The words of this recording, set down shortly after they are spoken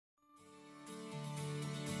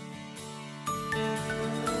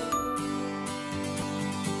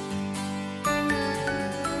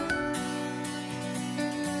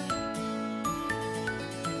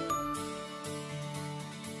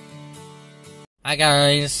Hi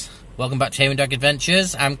guys, welcome back to Hairy Dog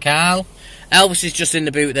Adventures. I'm Carl. Elvis is just in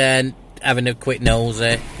the boot there having a quick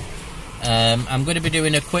nosy. I'm going to be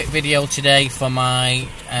doing a quick video today for my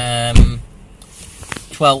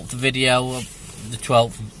 12th video of the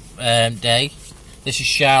 12th day. This is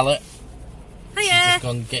Charlotte. Hiya. She's just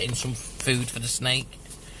gone getting some food for the snake.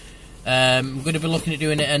 I'm going to be looking at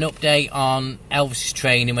doing an update on Elvis's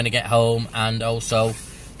training when I get home, and also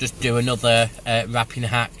just do another wrapping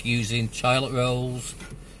hack using toilet rolls,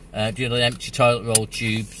 doing empty toilet roll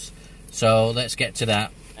tubes. So let's get to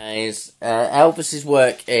that. Guys, Elvis's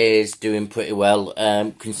work is doing pretty well,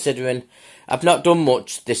 considering I've not done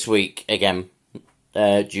much this week again,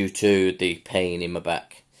 due to the pain in my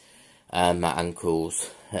back and my ankles,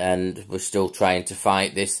 and we're still trying to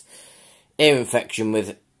fight this ear infection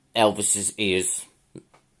with Elvis's ears.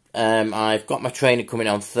 I've got my trainer coming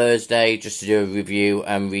on Thursday just to do a review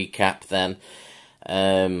and recap then.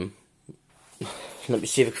 Let me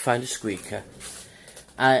see if I can find a squeaker.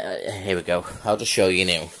 Here we go. I'll just show you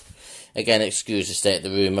now. Again, excuse the state of the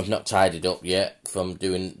room. I've not tidied up yet from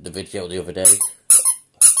doing the video the other day.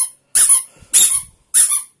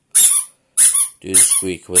 Do the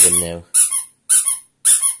squeaker with him now.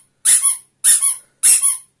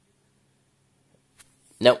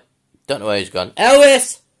 Nope. Don't know where he's gone.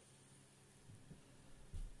 Elvis!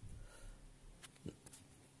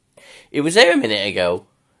 He was there a minute ago.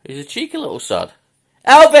 He's a cheeky little sod.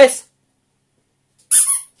 Elvis!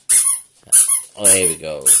 Oh, here he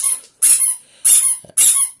goes.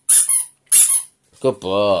 Good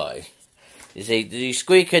boy. You see, the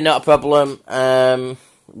squeaker, not a problem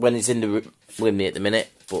when he's in the room with me at the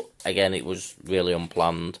minute. But, again, it was really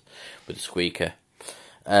unplanned with the squeaker.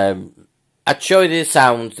 I'd show you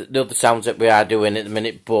the other sounds that we are doing at the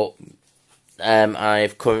minute, but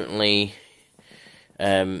I've currently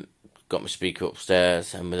got my speaker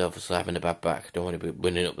upstairs, and we're obviously having a bad back. I don't want to be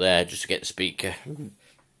running up there just to get the speaker.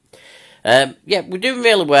 Yeah, we're doing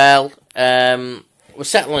really well. We're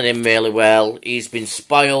settling in really well. He's been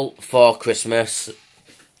spoiled for Christmas.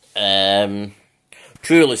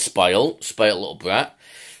 Truly spoiled little brat.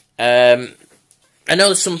 I know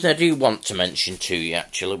there's something I do want to mention to you,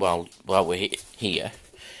 actually, while we're here.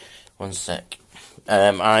 One sec.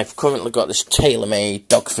 I've currently got this tailor-made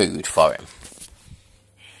dog food for him.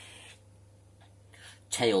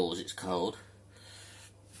 Tails, it's called.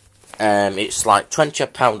 It's like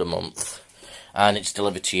 £20 a month, and it's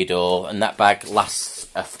delivered to your door, and that bag lasts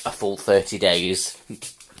a full 30 days.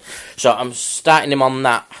 So I'm starting him on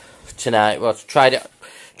that tonight. Well, tried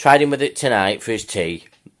him with it tonight for his tea.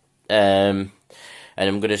 And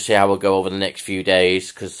I'm going to see how we'll go over the next few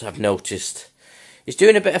days, because I've noticed he's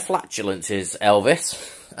doing a bit of flatulences, Elvis.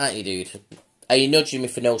 Aren't you, dude? Are you nudging me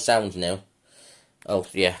for no sounds now? Oh,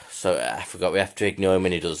 yeah, so I forgot we have to ignore him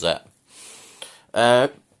when he does that.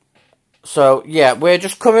 So, yeah, we're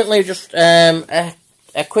just currently a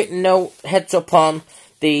quick note, heads up on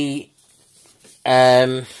the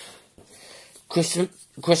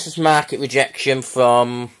Christmas market rejection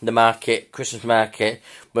from the Christmas market,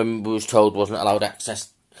 when we was told wasn't allowed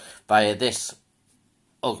access via this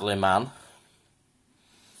ugly man.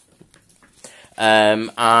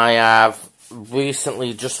 I have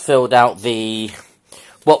recently just filled out the...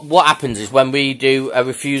 What happens is when we do a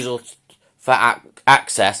refusal for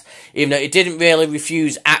access, even though it didn't really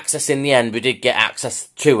refuse access in the end, we did get access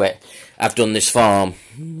to it. I've done this form.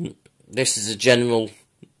 This is a general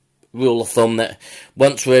rule of thumb that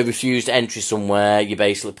once we're refused entry somewhere, you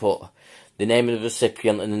basically put the name of the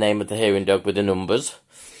recipient and the name of the hearing dog with the numbers,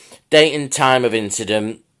 date and time of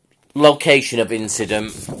incident, location of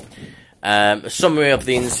incident, a summary of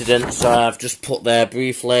the incident. So I've just put there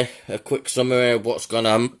briefly a quick summary of what's gone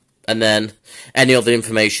on, and then any other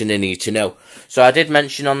information they need to know. So I did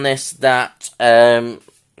mention on this that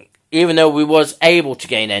even though we was able to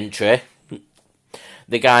gain entry,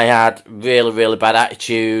 the guy had really bad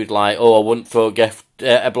attitude, like, oh, I wouldn't throw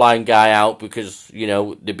a blind guy out because, you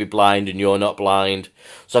know, they'd be blind and you're not blind.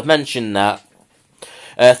 So I've mentioned that.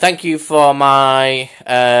 Thank you for my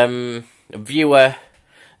viewer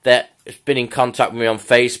that has been in contact with me on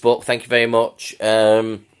Facebook. Thank you very much.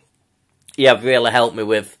 Yeah, really helped me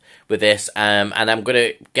with this, and I'm going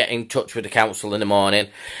to get in touch with the council in the morning.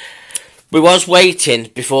 We was waiting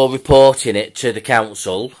before reporting it to the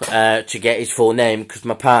council to get his full name, because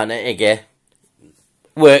my partner, Iggy,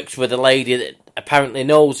 works with a lady that apparently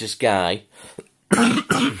knows this guy.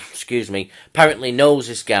 Excuse me. Apparently knows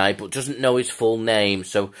this guy, but doesn't know his full name.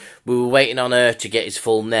 So we were waiting on her to get his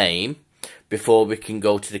full name before we can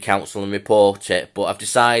go to the council and report it. But I've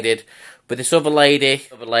decided with this other lady,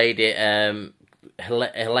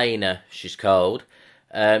 Helena, she's called.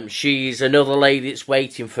 She's another lady that's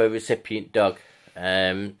waiting for a recipient dog.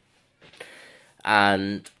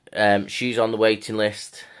 She's on the waiting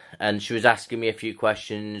list. And she was asking me a few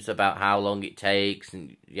questions about how long it takes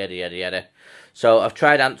and yada, yada, yada. So I've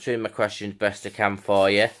tried answering my questions best I can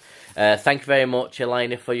for you. Thank you very much,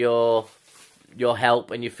 Elena, for your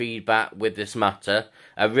help and your feedback with this matter.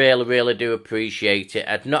 I really, really do appreciate it.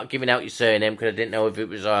 I've not given out your surname because I didn't know if it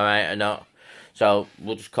was alright or not. So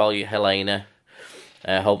we'll just call you Helena.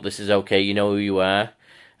 I hope this is okay. You know who you are.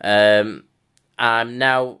 I'm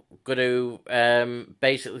now going to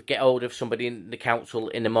basically get hold of somebody in the council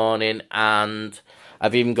in the morning, and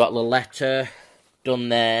I've even got the letter done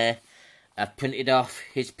there. I've printed off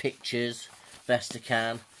his pictures best I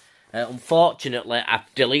can. Unfortunately, I've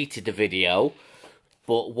deleted the video,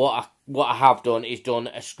 but what I have done is done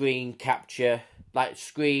a screen capture, like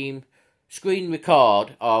screen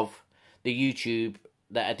record of the YouTube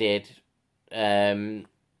that I did,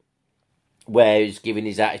 where he's giving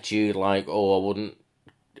his attitude like, oh, I wouldn't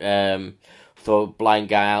throw a blind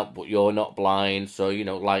guy out, but you're not blind, so you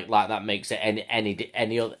know, like that makes it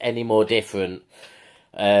any more different.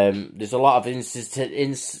 There's a lot of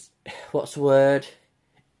what's the word?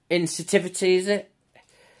 Insensitivity, is it?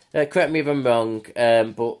 Correct me if I'm wrong.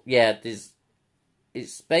 But yeah,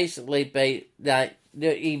 it's basically like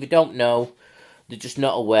they either don't know, they're just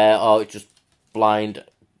not aware, or it's just blind,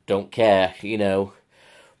 don't care, you know.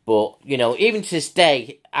 But, you know, even to this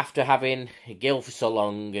day, after having Gil for so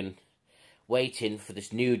long and waiting for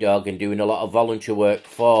this new dog and doing a lot of volunteer work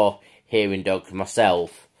for hearing dogs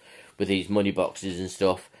myself with these money boxes and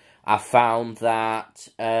stuff, I found that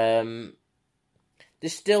there's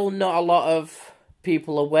still not a lot of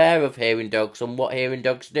people aware of hearing dogs and what hearing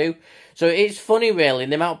dogs do. So it's funny, really,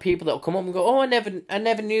 the amount of people that will come up and go, oh, I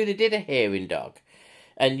never knew they did a hearing dog.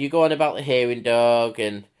 And you go on about the hearing dog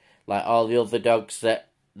and like all the other dogs that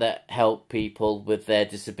help people with their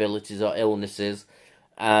disabilities or illnesses,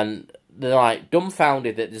 and they're like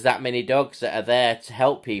dumbfounded that there's that many dogs that are there to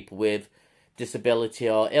help people with disability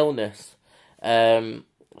or illness.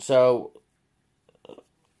 So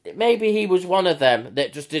maybe he was one of them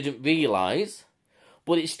that just didn't realise,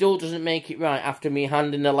 but it still doesn't make it right after me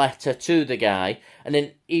handing a letter to the guy, and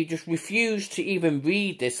then he just refused to even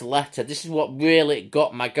read this letter. This is what really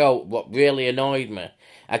got my goat, what really annoyed me.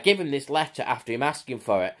 I gave him this letter after him asking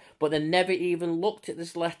for it, but they never even looked at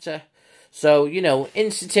this letter. So, you know,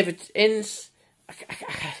 insensitive.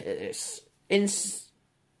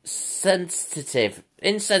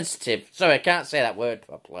 Sorry, I can't say that word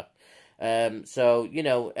properly. So, you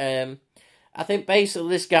know, I think basically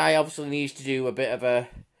this guy obviously needs to do a bit of a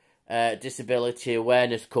disability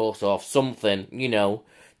awareness course or something, you know,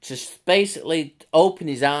 to basically open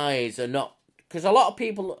his eyes and not... Because a lot of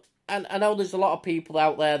people... And I know there's a lot of people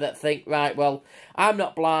out there that think, right, well, I'm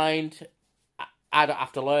not blind, I don't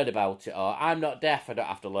have to learn about it, or I'm not deaf, I don't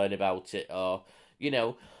have to learn about it, or, you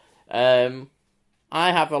know, I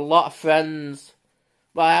have a lot of friends,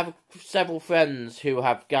 well, I have several friends who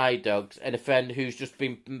have guide dogs, and a friend who's just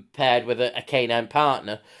been paired with a canine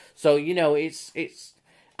partner, so, you know, it's,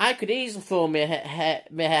 I could easily throw my hat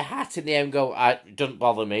in the air and go, it doesn't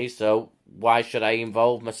bother me, so why should I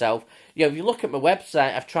involve myself? You know, if you look at my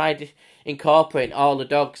website, I've tried incorporating all the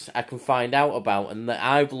dogs I can find out about and that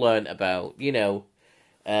I've learned about, you know,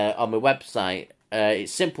 on my website.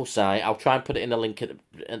 It's a simple site. I'll try and put it in a link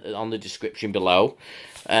on the description below.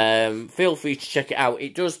 Feel free to check it out.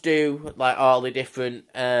 It does do, like, all the different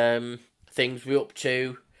things we're up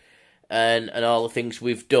to and all the things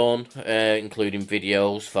we've done, including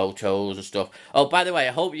videos, photos and stuff. Oh, by the way,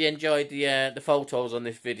 I hope you enjoyed the photos on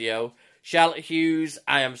this video. Charlotte Hughes,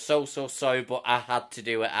 I am so sorry, but I had to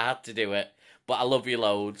do it. But I love you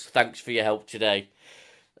loads. Thanks for your help today.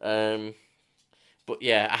 But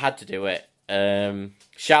yeah, I had to do it.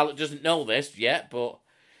 Charlotte doesn't know this yet, but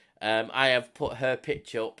I have put her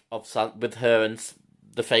picture up of with her and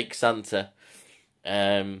the fake Santa.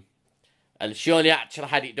 And she only actually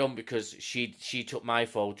had it done because she took my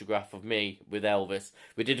photograph of me with Elvis.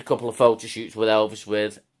 We did a couple of photo shoots with Elvis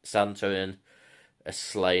with Santa and a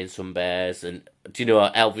sleigh and some bears, and do you know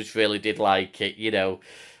what, Elvis really did like it, you know,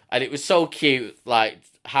 and it was so cute, like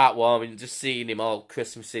heartwarming, just seeing him all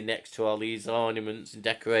Christmassy next to all these ornaments and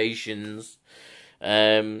decorations.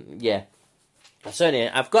 Yeah, so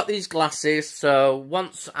anyway, I've got these glasses, so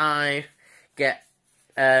once I get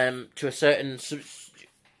to a certain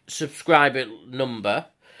subscriber number,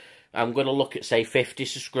 I'm going to look at, say, 50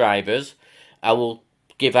 subscribers, I will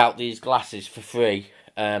give out these glasses for free.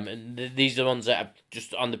 And these are the ones that I've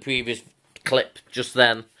just on the previous clip just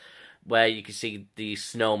then, where you can see the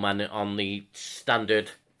snowman on the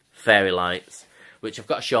standard fairy lights. which I've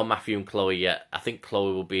got to show Matthew and Chloe yet. I think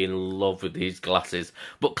Chloe will be in love with these glasses.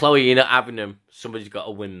 But Chloe, you're not having them. Somebody's got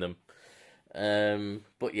to win them.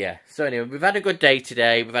 But yeah, so anyway, we've had a good day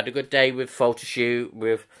today. We've had a good day with photo shoot.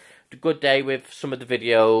 We've had a good day with some of the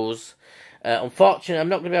videos. Unfortunately, I'm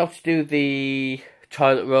not going to be able to do the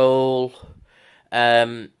toilet roll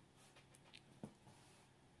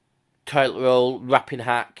wrapping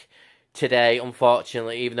hack today,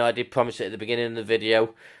 unfortunately, even though I did promise it at the beginning of the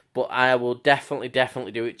video. But I will definitely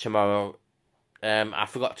do it tomorrow. I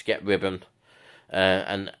forgot to get ribbon.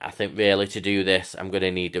 And I think really to do this, I'm going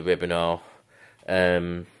to need a ribbon or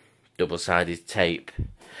double-sided tape.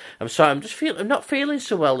 I'm sorry, I'm not feeling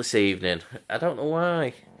so well this evening. I don't know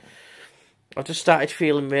why. I've just started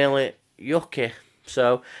feeling really yucky.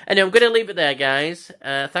 So, anyway, I'm going to leave it there, guys.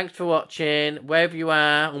 Thanks for watching. Wherever you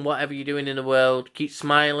are and whatever you're doing in the world, keep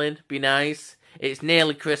smiling, be nice. It's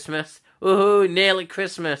nearly Christmas. Woohoo, nearly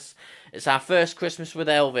Christmas. It's our first Christmas with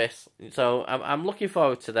Elvis. So, I'm looking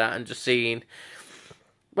forward to that and just seeing,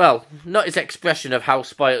 well, not his expression of how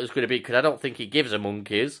spoiled it's going to be, because I don't think he gives a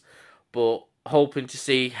monkeys, but hoping to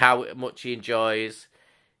see how much he enjoys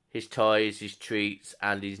his toys, his treats,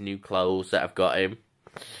 and his new clothes that I've got him.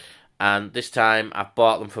 And this time, I've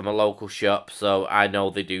bought them from a local shop, so I know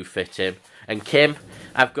they do fit him. And Kim,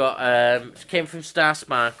 I've got, Kim from Star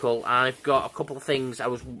Sparkle, I've got a couple of things I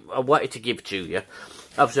wanted to give to you.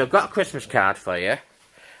 Obviously, I've got a Christmas card for you.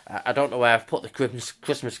 I don't know where I've put the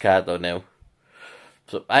Christmas card, though, now.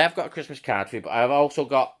 So, I have got a Christmas card for you, but I've also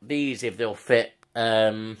got these, if they'll fit,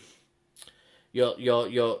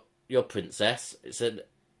 your princess. It's an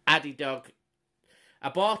Addy dog. I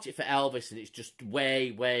bought it for Elvis and it's just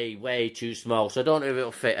way too small, so I don't know if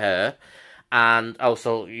it'll fit her. And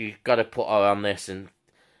also, you've got to put her on this, and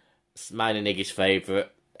it's mine and Iggy's favourite,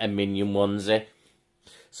 a Minion onesie.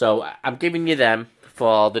 So, I'm giving you them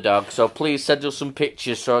for the dog, so please send us some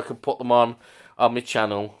pictures so I can put them on my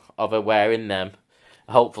channel of her wearing them.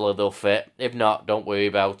 Hopefully they'll fit. If not, don't worry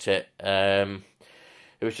about it.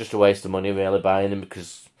 It was just a waste of money really buying them,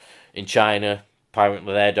 because in China,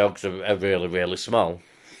 apparently their dogs are really small.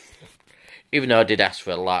 Even though I did ask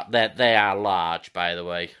for a lot. They are large, by the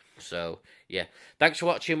way. So, yeah. Thanks for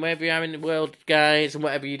watching wherever you are in the world, guys. And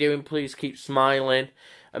whatever you're doing, please keep smiling.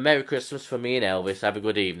 A Merry Christmas for me and Elvis. Have a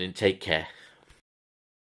good evening. Take care.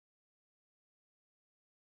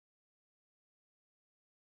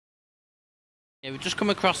 Yeah, we've just come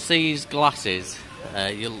across these glasses.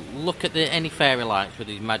 You look at any fairy lights with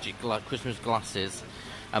these magic Christmas glasses.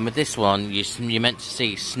 And with this one, you're meant to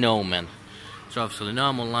see snowmen. So obviously the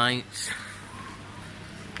normal lights.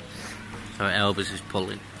 So Elvis is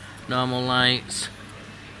pulling. Normal lights.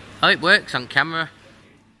 Oh, it works on camera.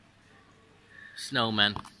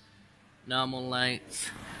 Snowmen. Normal lights.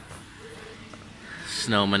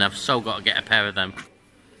 Snowmen. I've so got to get a pair of them.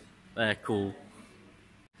 They're cool.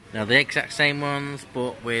 Now the exact same ones,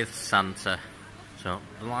 but with Santa. So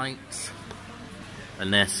the lights.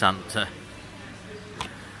 And there's Santa.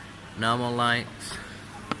 Normal lights.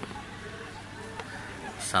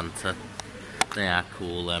 Santa. They are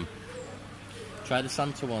cool, Try the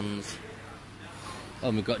Santa ones.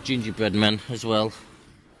 Oh, we've got gingerbread men as well.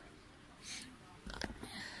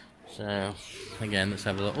 So, again, let's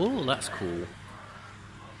have a look. Oh, that's cool.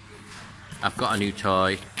 I've got a new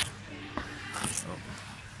toy. Oh,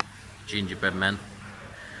 gingerbread men.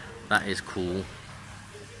 That is cool.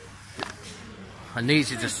 And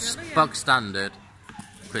these are just bog standard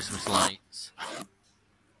Christmas lights,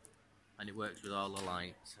 and it works with all the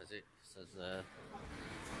lights, as it says there.